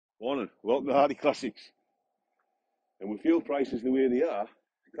Morning, welcome to Hardy Classics. And with fuel prices the way they are,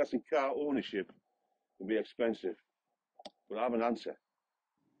 classic car ownership can be expensive. But I have an answer.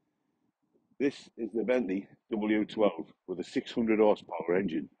 This is the Bentley W12 with a 600 horsepower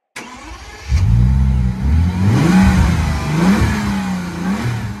engine.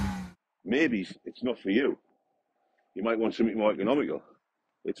 Maybe it's not for you. You might want something more economical.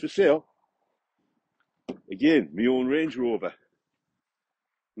 It's for sale. Again, my own Range Rover.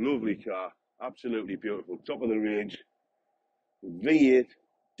 Lovely car, absolutely beautiful, top of the range, V8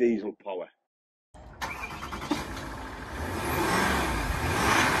 diesel power.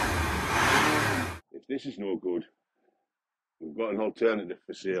 If this is no good, we've got an alternative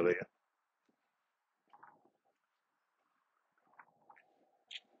for sale here.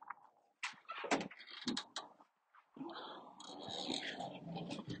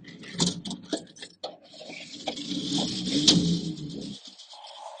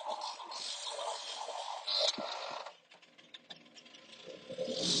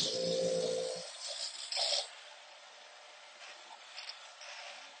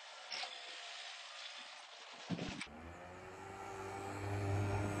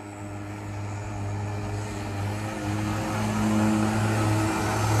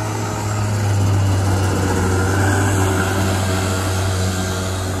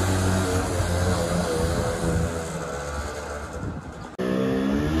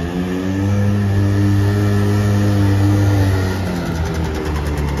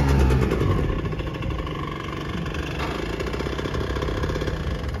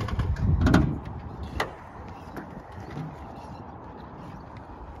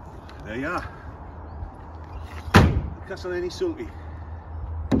 There you are. The Castellini Sulky.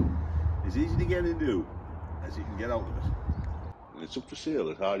 As easy to get into as you can get out of it. And it's up for sale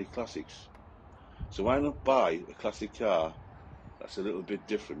at Hardy Classics. So why not buy a classic car that's a little bit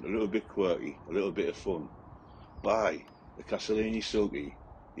different, a little bit quirky, a little bit of fun. Buy the Castellini Sulky,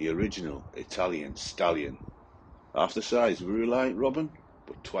 the original Italian stallion. Half the size of a Reliant Robin,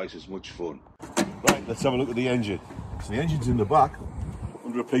 but twice as much fun. Right, let's have a look at the engine. So the engine's in the back,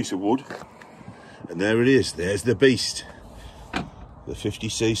 under a piece of wood, and there it is. There's the beast, the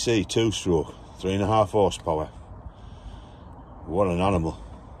 50cc 2-stroke, 3.5 horsepower. What an animal!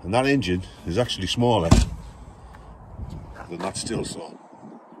 And that engine is actually smaller than that still saw.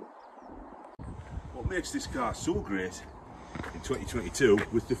 What makes this car so great in 2022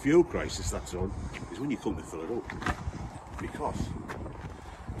 with the fuel crisis that's on is when you come to fill it up, because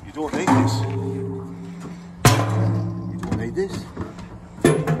you don't need this. You don't need this.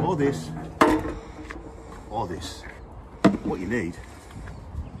 Or this, or this. What you need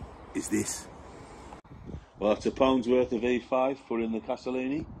is this. Well, that's £1 worth of E5 put in the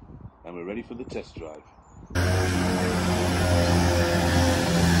Castellini, and we're ready for the test drive.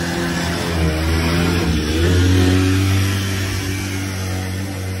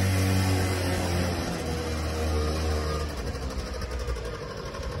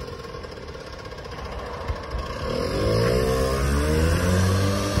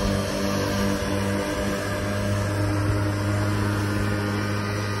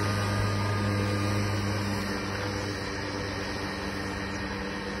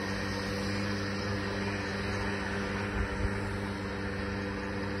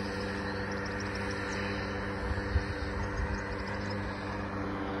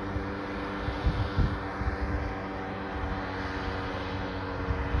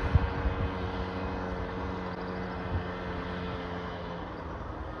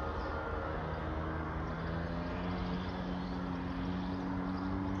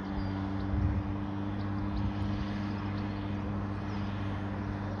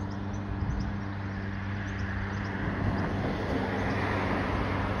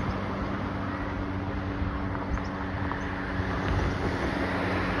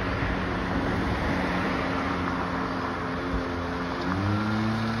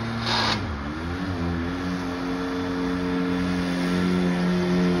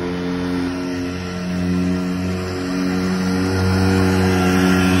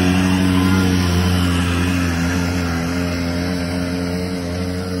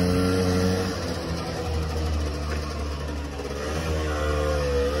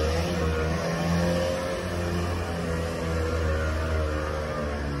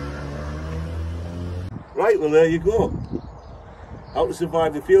 Right, well there you go. How to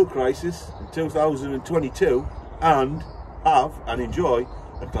survive the fuel crisis in 2022 and have and enjoy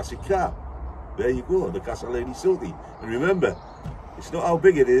a classic car. There you go, the Castellini Sulky. And remember, it's not how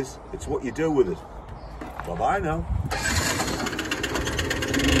big it is, it's what you do with it. Bye bye now.